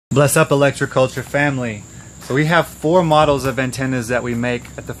Bless up, Electroculture family. So we have 4 models of antennas that we make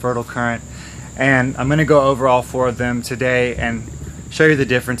at the Fertile Current, and I'm going to go over all 4 of them today and show you the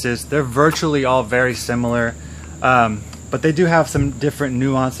differences. They're virtually all very similar, but they do have some different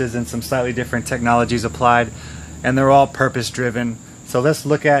nuances and some slightly different technologies applied, and they're all purpose driven. So let's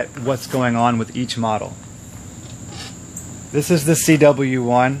look at what's going on with each model. This is the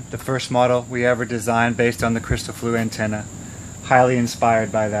CW1, the first model we ever designed based on the crystal flue antenna. Highly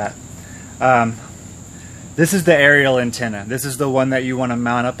inspired by that. This is the aerial antenna. This is the one that you want to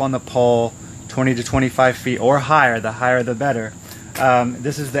mount up on the pole 20 to 25 feet or higher. The higher the better.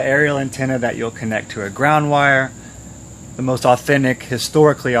 This is the aerial antenna that you'll connect to a ground wire, the most authentic,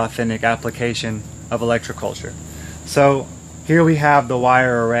 historically authentic application of electroculture. So here we have the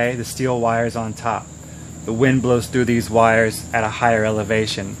wire array, the steel wires on top. The wind blows through these wires at a higher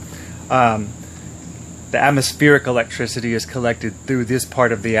elevation. The atmospheric electricity is collected through this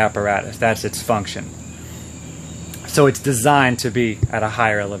part of the apparatus. That's its function. So it's designed to be at a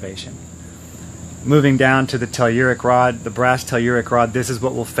higher elevation. Moving down to the telluric rod, the brass telluric rod, this is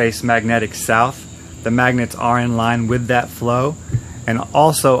what will face magnetic south. The magnets are in line with that flow. And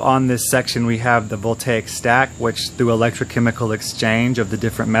also on this section we have the voltaic stack, which through electrochemical exchange of the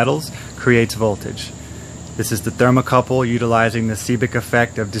different metals creates voltage. This is the thermocouple, utilizing the seebeck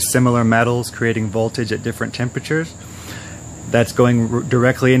effect of dissimilar metals creating voltage at different temperatures. That's going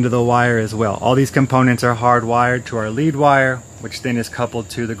directly into the wire as well. All these components are hardwired to our lead wire, which then is coupled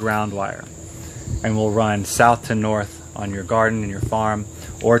to the ground wire, and will run south to north on your garden, in your farm,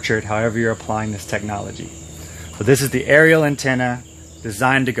 orchard, however you're applying this technology. So this is the aerial antenna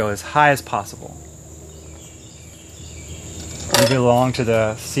designed to go as high as possible. Moving along to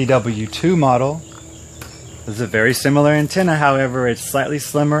the CW2 model. This is a very similar antenna, however it's slightly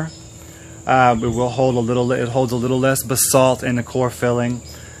slimmer. It holds a little less basalt in the core filling.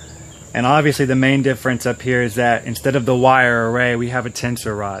 And obviously the main difference up here is that instead of the wire array, we have a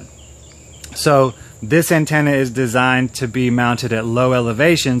tensor rod. So this antenna is designed to be mounted at low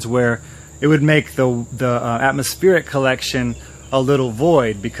elevations where it would make the atmospheric collection a little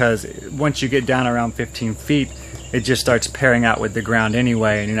void, because once you get down around 15 feet, it just starts pairing out with the ground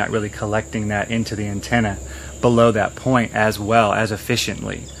anyway, and you're not really collecting that into the antenna below that point as well as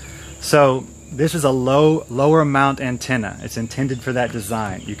efficiently. So this is a lower mount antenna. It's intended for that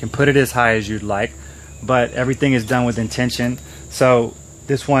design. You can put it as high as you'd like, but everything is done with intention. So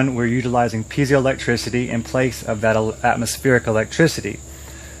this one, we're utilizing piezoelectricity in place of that atmospheric electricity.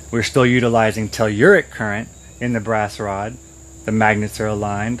 We're still utilizing telluric current in the brass rod. The magnets are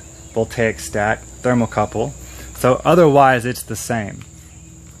aligned, voltaic stack, thermocouple. So otherwise it's the same.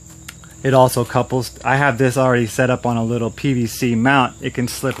 It also couples, I have this already set up on a little PVC mount. It can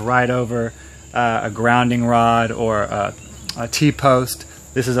slip right over a grounding rod or a T-post.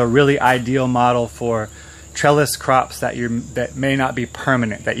 This is a really ideal model for trellis crops that may not be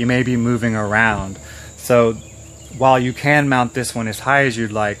permanent, that you may be moving around. So while you can mount this one as high as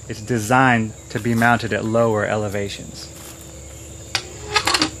you'd like, it's designed to be mounted at lower elevations.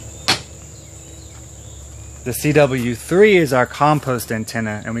 The CW3 is our compost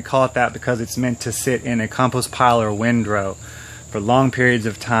antenna, and we call it that because it's meant to sit in a compost pile or windrow for long periods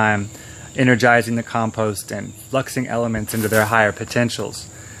of time, energizing the compost and fluxing elements into their higher potentials.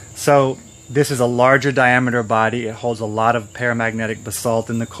 So this is a larger diameter body. It holds a lot of paramagnetic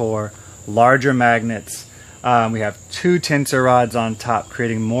basalt in the core, larger magnets. We have 2 tensor rods on top,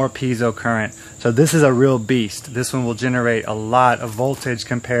 creating more piezo current. So this is a real beast. This one will generate a lot of voltage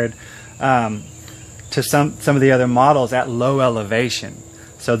compared to some of the other models at low elevation.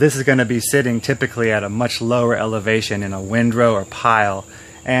 So this is going to be sitting typically at a much lower elevation in a windrow or pile,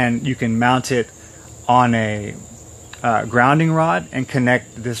 and you can mount it on a grounding rod and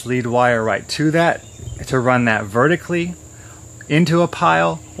connect this lead wire right to that to run that vertically into a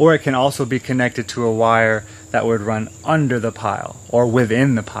pile, or it can also be connected to a wire that would run under the pile or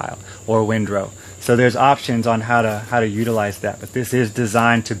within the pile or windrow. So there's options on how to utilize that, but this is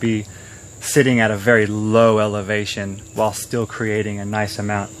designed to be sitting at a very low elevation while still creating a nice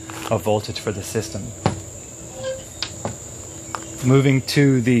amount of voltage for the system. Moving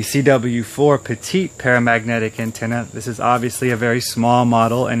to the CW4 Petite paramagnetic antenna, this is obviously a very small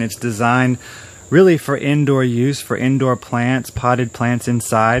model, and it's designed really for indoor use, for indoor plants, potted plants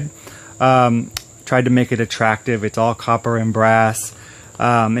inside. Tried to make it attractive. It's all copper and brass.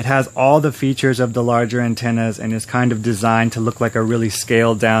 It has all the features of the larger antennas and is kind of designed to look like a really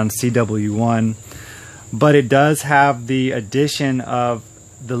scaled down CW1, but it does have the addition of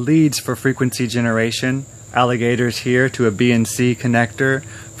the leads for frequency generation, alligators here to a BNC connector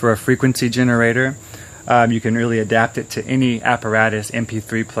for a frequency generator. You can really adapt it to any apparatus,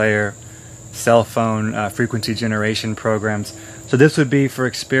 MP3 player, cell phone, frequency generation programs. So this would be for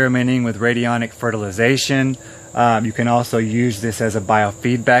experimenting with radionic fertilization. You can also use this as a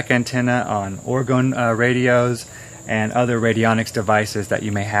biofeedback antenna on orgone radios and other radionics devices that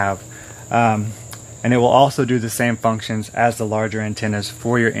you may have. And it will also do the same functions as the larger antennas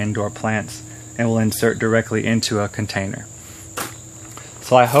for your indoor plants, and will insert directly into a container.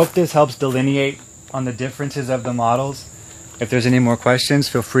 So I hope this helps delineate on the differences of the models. If there's any more questions,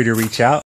 feel free to reach out.